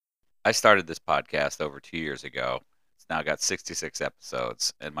I started this podcast over 2 years ago. It's now got 66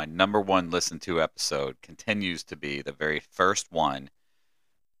 episodes, and my number one listened to episode continues to be the very first one,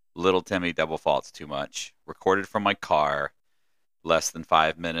 Little Timmy Double Faults Too Much, recorded from my car, less than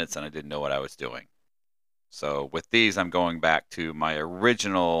 5 minutes, and I didn't know what I was doing. So, with these, I'm going back to my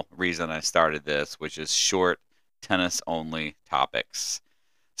original reason I started this, which is short, tennis only topics.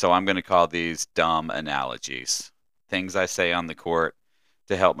 So, I'm going to call these dumb analogies, things I say on the court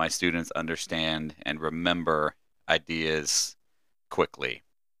to help my students understand and remember ideas quickly.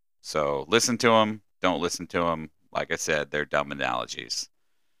 So listen to them, don't listen to them. Like I said, they're dumb analogies.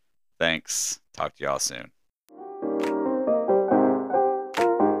 Thanks. Talk to y'all soon.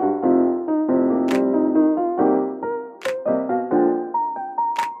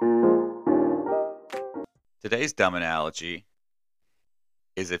 Today's dumb analogy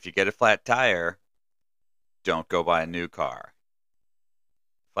is if you get a flat tire, don't go buy a new car.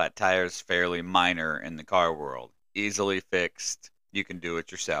 Flat tire is fairly minor in the car world. Easily fixed. You can do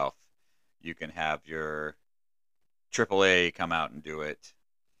it yourself. You can have your AAA come out and do it.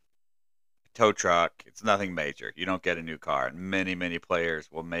 Tow truck, it's nothing major. You don't get a new car. And many players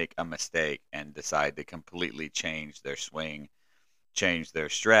will make a mistake and decide to completely change their swing, change their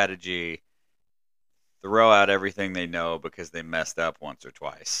strategy, throw out everything they know because they messed up once or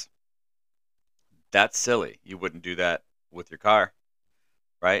twice. That's silly. You wouldn't do that with your car,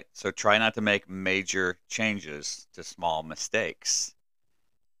 right? So try not to make major changes to small mistakes.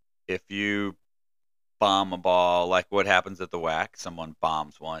 If you bomb a ball, like what happens at the WAC, someone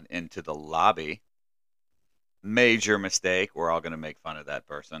bombs one into the lobby, major mistake. We're all going to make fun of that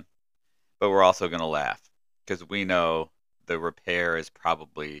person, but we're also going to laugh because we know the repair is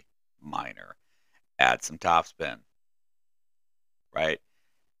probably minor. Add some topspin, right?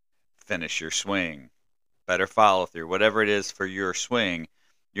 Finish your swing, better follow through, whatever it is for your swing.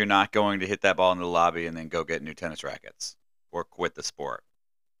 You're not going to hit that ball in the lobby and then go get new tennis rackets or quit the sport.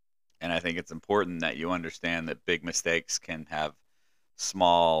 And I think it's important that you understand that big mistakes can have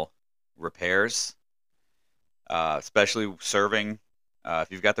small repairs, especially serving.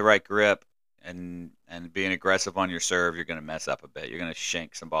 If you've got the right grip and being aggressive on your serve, you're going to mess up a bit. You're going to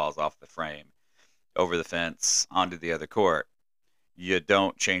shank some balls off the frame, over the fence, onto the other court. You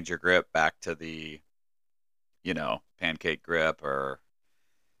don't change your grip back to the, pancake grip or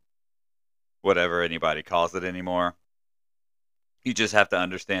whatever anybody calls it anymore. You just have to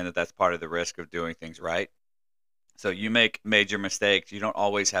understand that that's part of the risk of doing things right. So you make major mistakes. You don't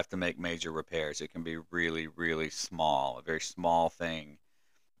always have to make major repairs. It can be really, really small, a very small thing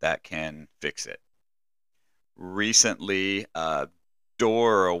that can fix it. Recently, a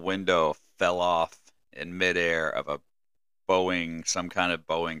door or a window fell off in midair of a Boeing, some kind of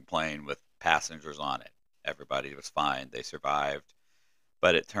Boeing plane with passengers on it. Everybody was fine. They survived.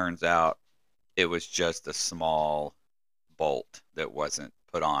 But it turns out it was just a small bolt that wasn't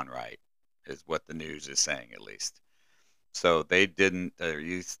put on right, is what the news is saying at least. So they didn't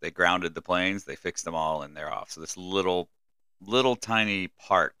they grounded the planes, they fixed them all, and they're off. So this little tiny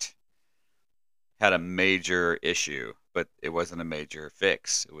part had a major issue, but it wasn't a major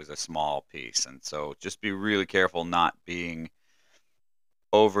fix. It was a small piece. And so just be really careful not being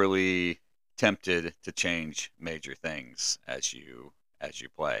overly tempted to change major things as you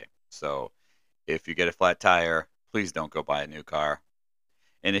play. So if you get a flat tire, please don't go buy a new car.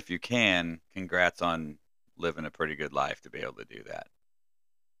 And if you can, congrats on living a pretty good life to be able to do that.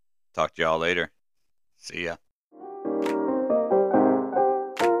 Talk to y'all later. See ya.